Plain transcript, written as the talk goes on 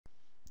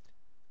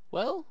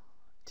Well,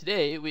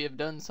 today we have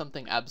done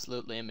something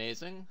absolutely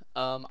amazing.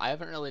 I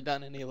haven't really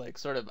done any like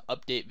sort of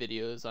update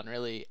videos on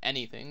really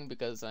anything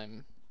because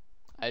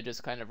I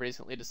just kind of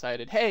recently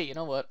decided, hey, you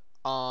know what?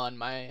 On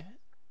my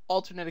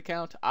alternate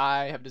account,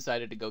 I have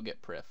decided to go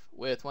get prif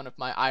with one of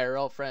my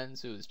IRL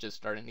friends who's just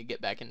starting to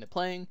get back into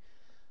playing.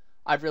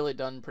 I've really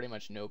done pretty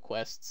much no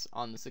quests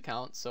on this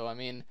account, so I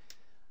mean,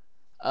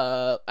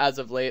 as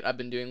of late, I've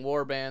been doing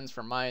war bands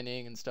for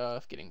mining and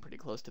stuff, getting pretty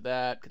close to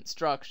that.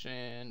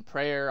 Construction,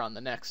 prayer on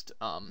the next,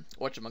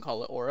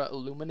 whatchamacallit, aura,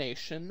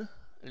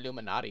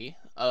 Illuminati.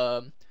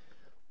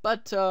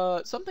 But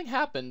something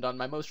happened on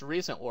my most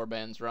recent war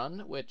bands run,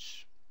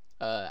 which,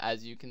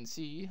 as you can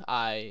see,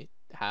 I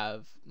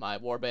have my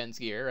warbands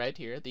gear right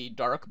here, the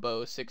dark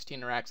bow,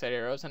 16 Araxite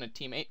arrows, and a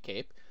teammate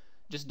cape.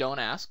 Just don't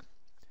ask.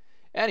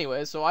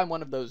 Anyway, so I'm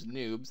one of those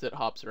noobs that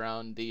hops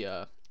around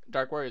the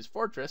Dark Warrior's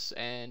fortress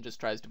and just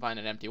tries to find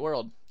an empty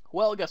world.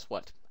 Well, guess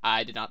what?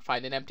 I did not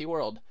find an empty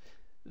world.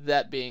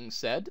 That being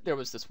said, there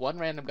was this one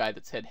random guy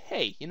that said,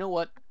 hey, you know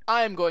what?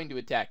 I'm going to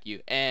attack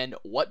you. And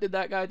what did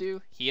that guy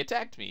do? He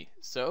attacked me.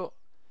 So,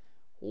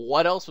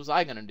 what else was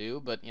I going to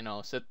do but, you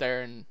know, sit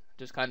there and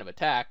just kind of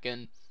attack?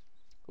 And,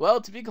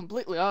 well, to be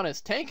completely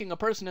honest, tanking a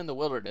person in the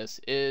wilderness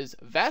is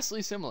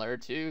vastly similar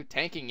to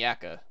tanking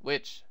Yakka,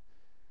 which,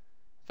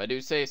 if I do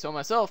say so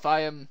myself,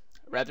 I am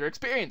rather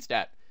experienced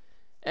at.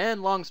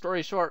 And long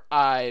story short,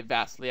 I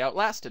vastly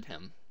outlasted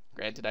him.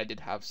 Granted, I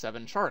did have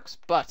 7 sharks,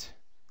 but,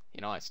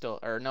 you know, I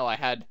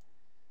had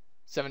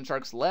 7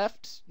 sharks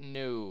left?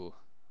 No.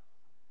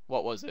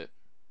 What was it?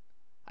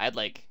 I had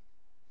like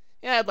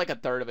a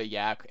third of a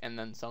yak and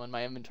then some in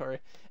my inventory.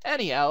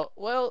 Anyhow,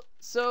 well,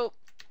 so,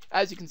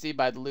 as you can see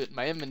by the loot in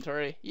my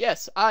inventory,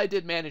 yes, I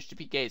did manage to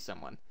PK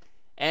someone.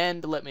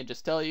 And let me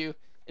just tell you,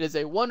 it is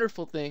a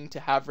wonderful thing to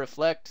have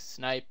reflect,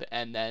 snipe,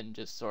 and then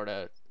just sort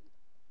of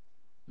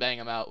bang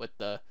them out with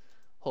the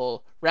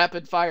whole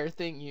rapid fire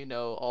thing, you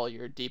know, all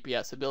your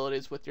DPS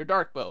abilities with your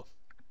dark bow.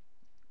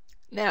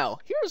 Now,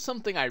 here's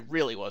something I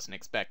really wasn't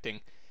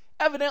expecting.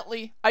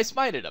 Evidently, I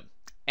smited him.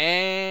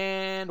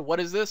 And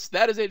what is this?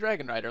 That is a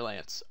Dragon Rider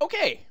Lance.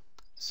 Okay,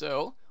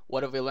 so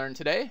what have we learned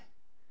today?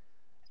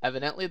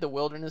 Evidently, the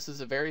wilderness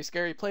is a very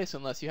scary place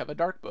unless you have a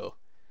dark bow.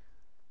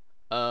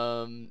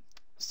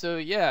 So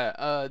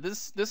yeah,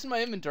 this in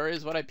my inventory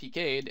is what I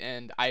PK'd,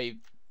 and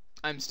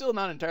I'm still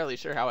not entirely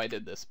sure how I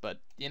did this, but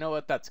you know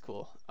what? That's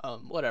cool.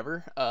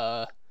 Whatever.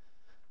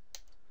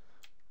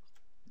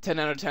 10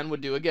 out of 10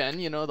 would do again,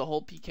 you know, the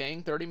whole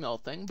PKing 30 mil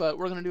thing, but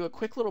we're going to do a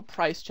quick little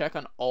price check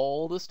on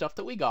all the stuff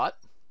that we got.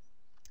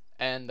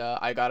 And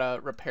I gotta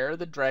repair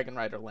the Dragon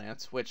Rider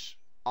Lance, which,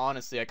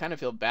 honestly, I kind of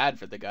feel bad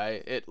for the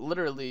guy. It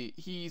literally,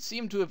 he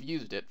seemed to have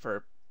used it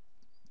for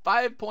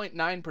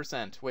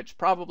 5.9%, which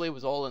probably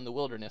was all in the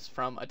wilderness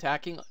from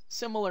attacking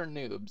similar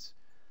noobs.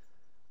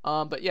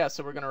 But yeah,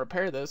 so we're going to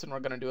repair this, and we're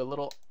going to do a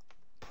little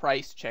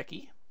price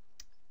checky.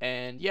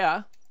 And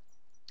yeah,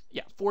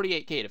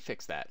 48k to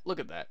fix that. Look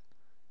at that.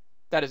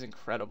 That is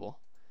incredible.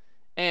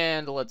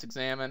 And let's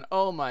examine.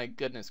 Oh my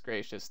goodness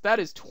gracious. That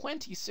is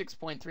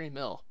 26.3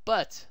 mil.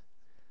 But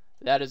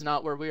that is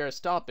not where we are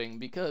stopping,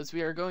 because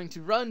we are going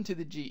to run to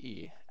the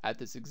GE at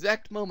this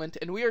exact moment,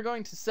 and we are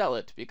going to sell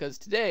it, because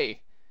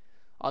today,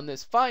 on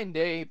this fine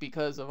day,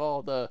 because of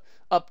all the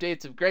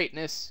updates of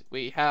greatness,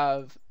 we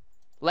have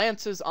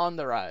lances on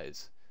the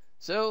rise.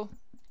 So,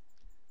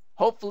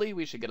 hopefully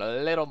we should get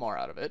a little more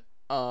out of it.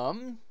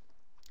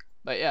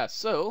 But yeah,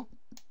 so,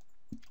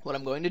 what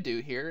I'm going to do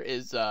here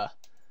is,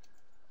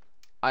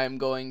 I'm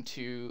going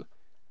to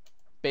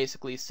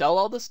basically sell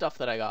all the stuff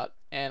that I got,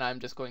 and I'm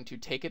just going to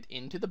take it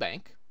into the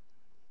bank,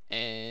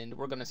 and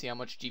we're going to see how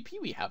much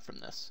GP we have from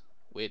this,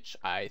 which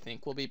I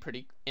think will be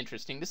pretty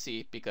interesting to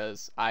see,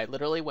 because I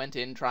literally went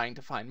in trying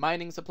to find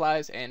mining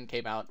supplies and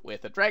came out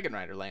with a Dragon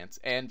Rider Lance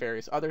and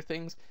various other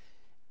things,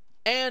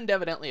 and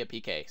evidently a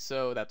PK,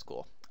 so that's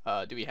cool.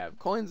 Do we have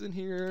coins in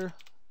here?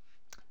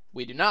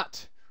 We do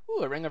not.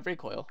 Ooh, a Ring of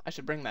Recoil. I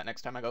should bring that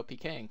next time I go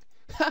PKing.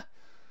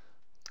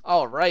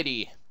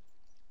 Alrighty.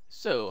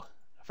 So,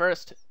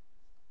 first,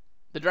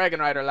 the Dragon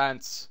Rider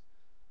Lance.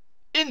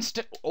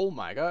 Oh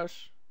my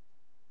gosh.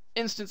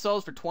 Instant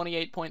sells for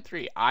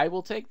 28.3. I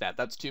will take that.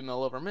 That's 2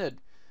 mil over mid.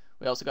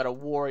 We also got a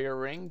Warrior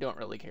Ring. Don't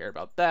really care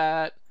about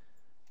that.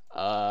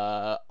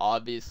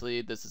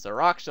 Obviously, this is a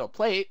Rockshell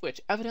Plate, which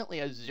evidently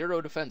has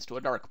 0 defense to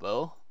a Dark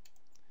Bow.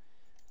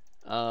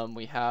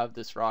 We have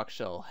this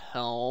Rockshell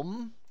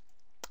Helm.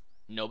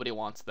 Nobody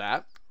wants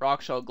that.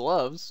 Rockshell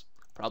Gloves.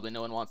 Probably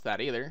no one wants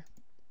that either.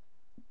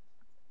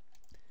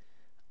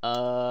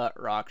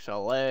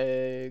 Rockshell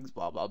Legs,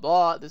 blah blah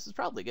blah. This is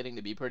probably getting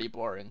to be pretty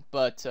boring,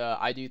 but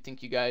I do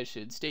think you guys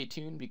should stay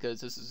tuned,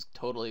 because this is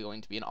totally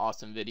going to be an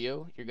awesome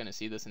video. You're going to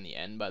see this in the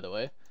end, by the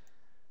way.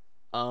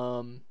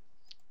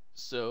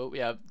 So we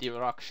have the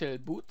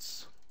Rockshell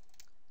Boots,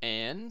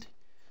 and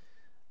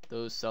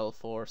those sell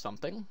for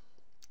something.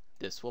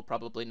 This will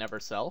probably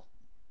never sell,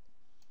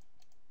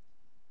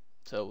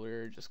 so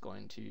we're just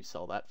going to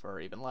sell that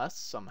for even less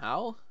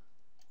somehow.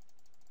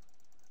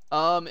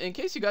 In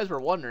case you guys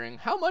were wondering,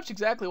 how much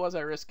exactly was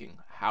I risking?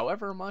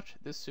 However much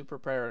this super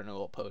prayer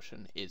renewal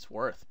potion is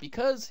worth,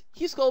 because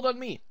he skulled on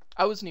me.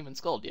 I wasn't even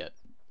skulled yet.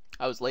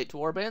 I was late to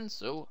warband,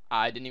 so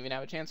I didn't even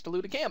have a chance to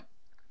loot a camp.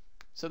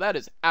 So that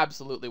is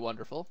absolutely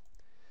wonderful.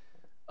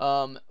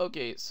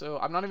 Okay, so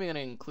I'm not even going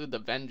to include the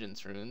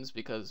vengeance runes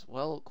because,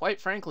 well, quite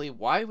frankly,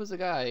 why was a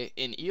guy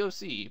in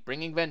EOC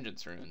bringing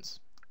vengeance runes?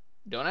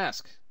 Don't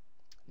ask.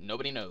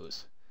 Nobody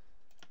knows.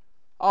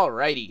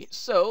 Alrighty,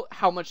 so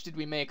how much did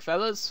we make,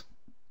 fellas?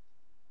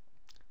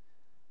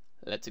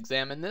 Let's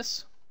examine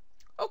this.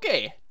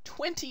 Okay,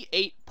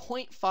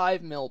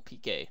 28.5 mil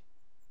PK.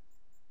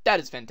 That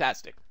is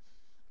fantastic.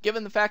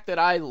 Given the fact that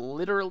I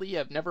literally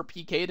have never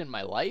PK'd in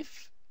my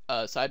life,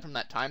 aside from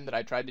that time that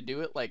I tried to do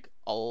it like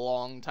a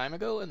long time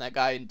ago, and that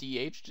guy in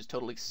DH just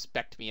totally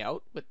specced me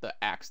out with the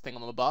axe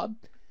thingamabob.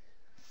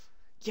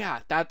 Yeah,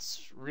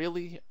 that's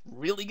really,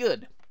 really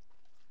good.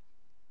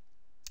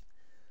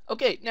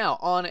 Okay, now,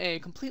 on a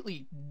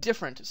completely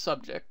different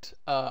subject,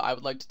 I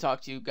would like to talk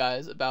to you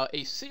guys about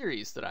a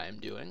series that I am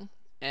doing,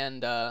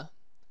 and, yeah,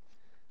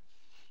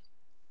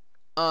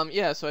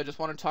 so I just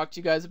want to talk to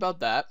you guys about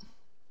that.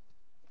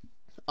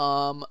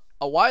 A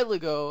while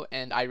ago,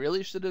 and I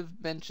really should have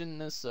mentioned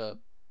this a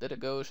bit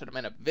ago, should have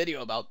made a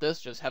video about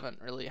this, just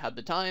haven't really had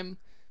the time,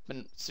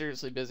 been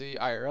seriously busy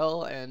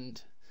IRL,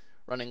 and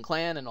running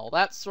clan, and all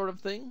that sort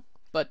of thing,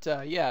 but,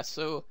 yeah,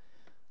 so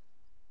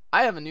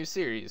I have a new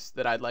series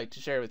that I'd like to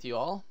share with you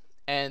all,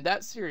 and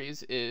that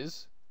series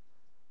is,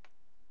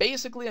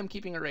 basically I'm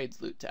keeping a raids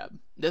loot tab.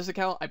 This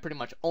account I pretty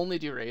much only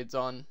do raids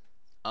on.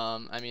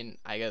 I mean,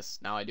 I guess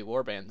now I do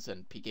warbands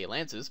and PK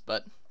lances,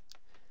 but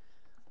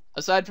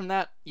aside from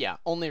that, yeah,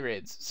 only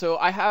raids. So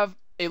I have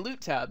a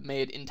loot tab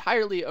made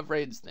entirely of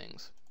raids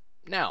things.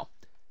 Now,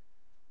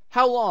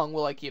 how long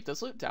will I keep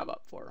this loot tab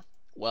up for?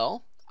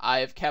 Well,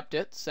 I've kept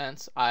it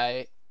since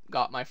I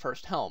got my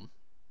first helm.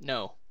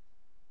 No.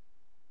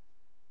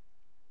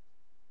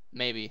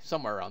 Maybe,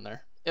 somewhere around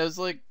there. It was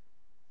like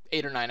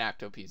 8 or 9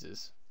 acto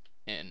pieces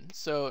in.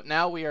 So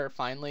now we are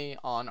finally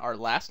on our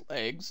last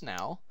legs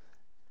now.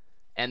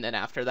 And then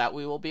after that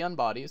we will be on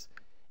bodies.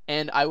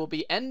 And I will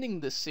be ending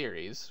this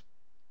series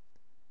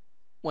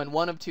when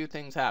one of two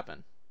things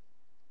happen.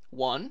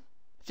 1,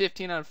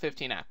 15 out of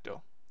 15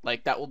 acto.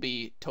 Like, that will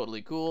be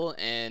totally cool,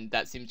 and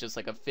that seems just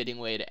like a fitting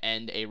way to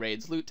end a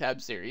Raids Loot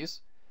Tab series.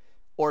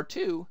 Or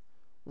 2,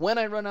 when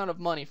I run out of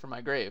money for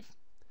my grave.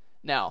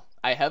 Now,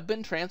 I have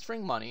been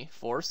transferring money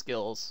for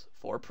skills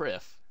for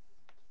prif,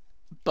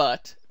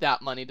 but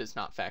that money does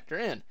not factor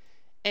in.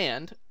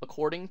 And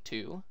according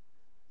to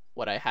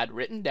what I had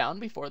written down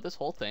before this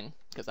whole thing,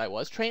 because I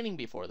was training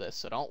before this,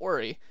 so don't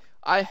worry,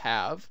 I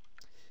have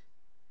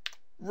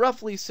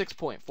roughly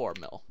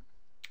 6.4 mil.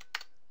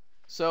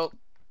 So,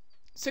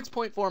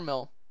 6.4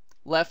 mil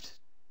left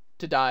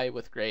to die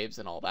with graves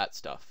and all that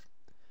stuff.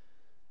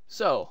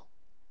 So,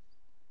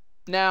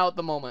 now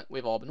the moment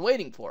we've all been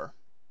waiting for.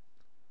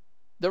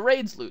 The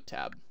Raids loot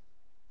tab.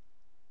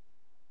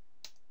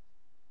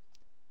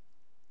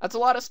 That's a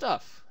lot of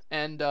stuff.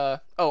 And,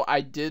 oh,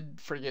 I did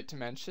forget to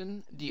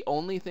mention, the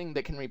only thing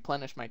that can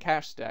replenish my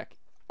cash stack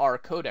are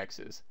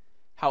codexes.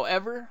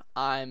 However,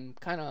 I'm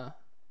kind of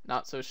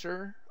not so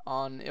sure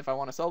on if I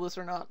want to sell this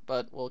or not,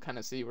 but we'll kind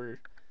of see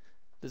where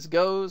this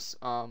goes.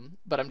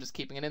 But I'm just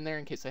keeping it in there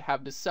in case I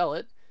have to sell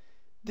it.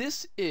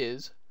 This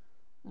is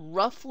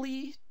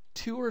roughly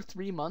 2 or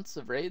 3 months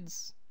of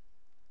raids.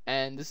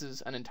 And this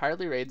is an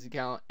entirely raids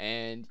account,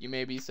 and you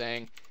may be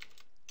saying,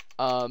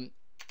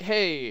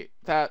 hey,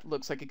 that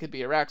looks like it could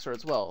be Araxor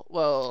as well.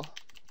 Well,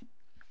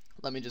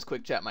 let me just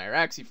quick chat my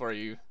Araxi for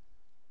you.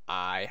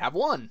 I have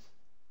one.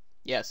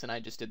 Yes, and I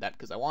just did that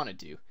because I wanted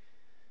to.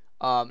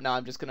 Now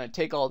I'm just going to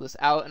take all this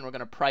out, and we're going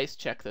to price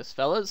check this,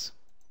 fellas.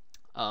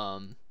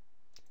 And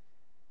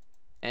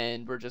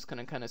we're just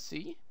going to kind of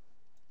see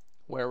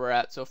where we're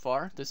at so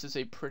far. This is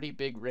a pretty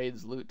big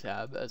raids loot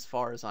tab as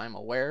far as I'm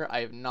aware. I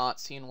have not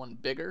seen one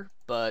bigger,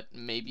 but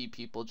maybe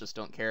people just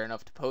don't care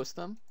enough to post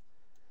them.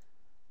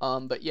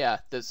 But yeah,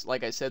 this,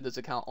 like I said, this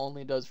account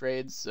only does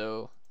raids,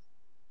 so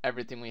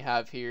everything we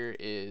have here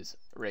is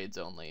raids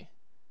only.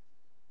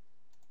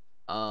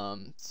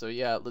 So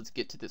yeah, let's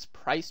get to this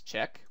price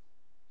check.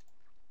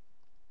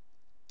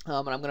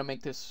 And I'm gonna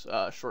make this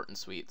short and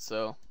sweet,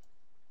 so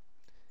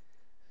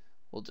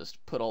we'll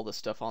just put all this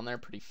stuff on there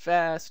pretty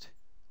fast.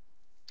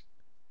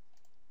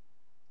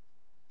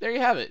 There you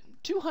have it,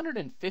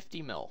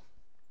 250 mil.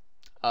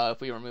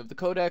 If we remove the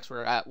codex,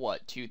 we're at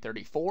what,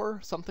 234,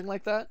 something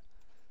like that.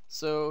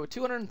 So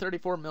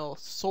 234 mil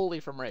solely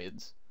from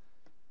raids.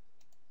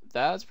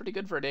 That's pretty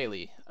good for a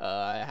daily,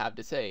 I have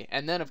to say.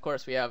 And then of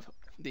course we have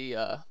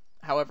the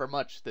however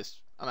much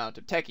this amount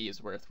of techie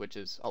is worth, which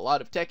is a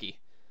lot of techie.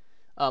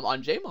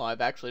 On JMO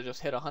I've actually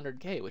just hit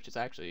 100k, which is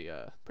actually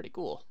pretty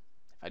cool,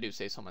 if I do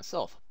say so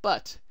myself.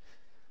 But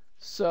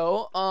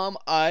so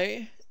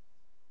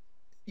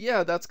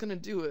yeah, that's gonna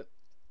do it.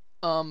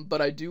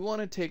 But I do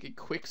want to take a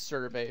quick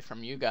survey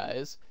from you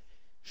guys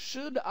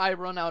Should I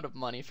run out of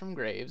money from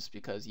graves,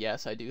 because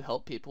yes, I do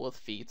help people with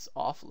feats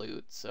off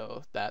loot,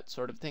 so that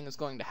sort of thing is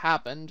going to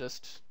happen,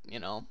 just,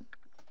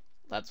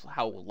 that's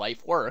how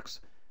life works.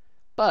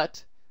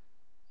 But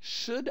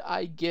should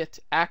I get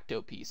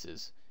acto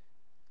pieces,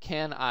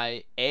 can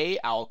I A,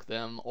 alch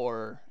them,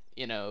 or,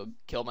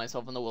 kill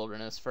myself in the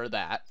wilderness for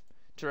that,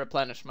 to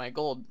replenish my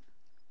gold,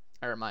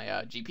 or my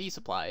GP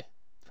supply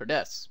for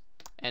discs?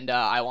 And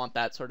I want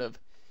that sort of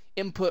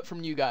input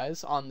from you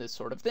guys on this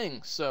sort of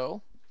thing.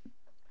 So,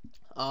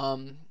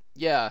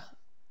 yeah,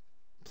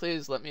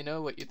 please let me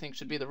know what you think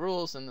should be the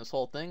rules in this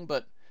whole thing,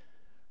 but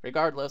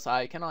regardless,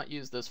 I cannot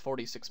use this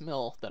 46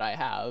 mil that I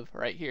have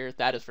right here.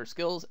 That is for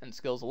skills and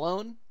skills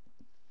alone.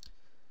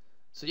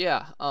 So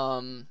yeah,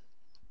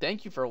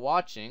 thank you for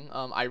watching.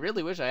 I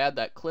really wish I had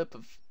that clip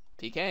of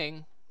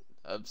PKing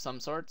of some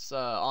sorts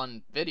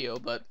on video,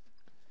 but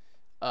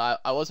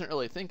I wasn't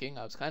really thinking.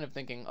 I was kind of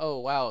thinking, oh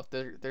wow,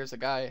 there's a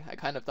guy. I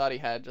kind of thought he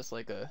had just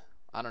like a,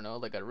 I don't know,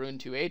 like a Rune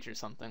 2H or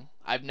something.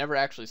 I've never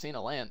actually seen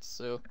a lance,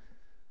 so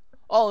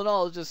all in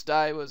all, just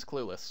I was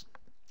clueless.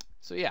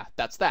 So yeah,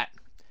 that's that.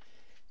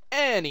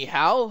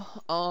 Anyhow,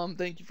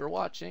 thank you for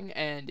watching,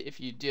 and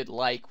if you did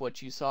like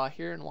what you saw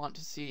here and want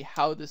to see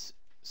how this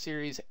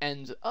series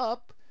ends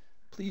up,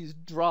 please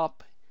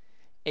drop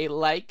a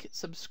like,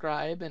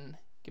 subscribe, and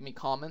give me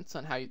comments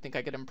on how you think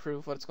I could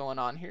improve what's going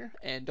on here.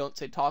 And don't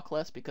say talk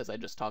less, because I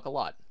just talk a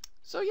lot.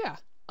 So yeah,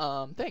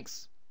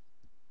 thanks.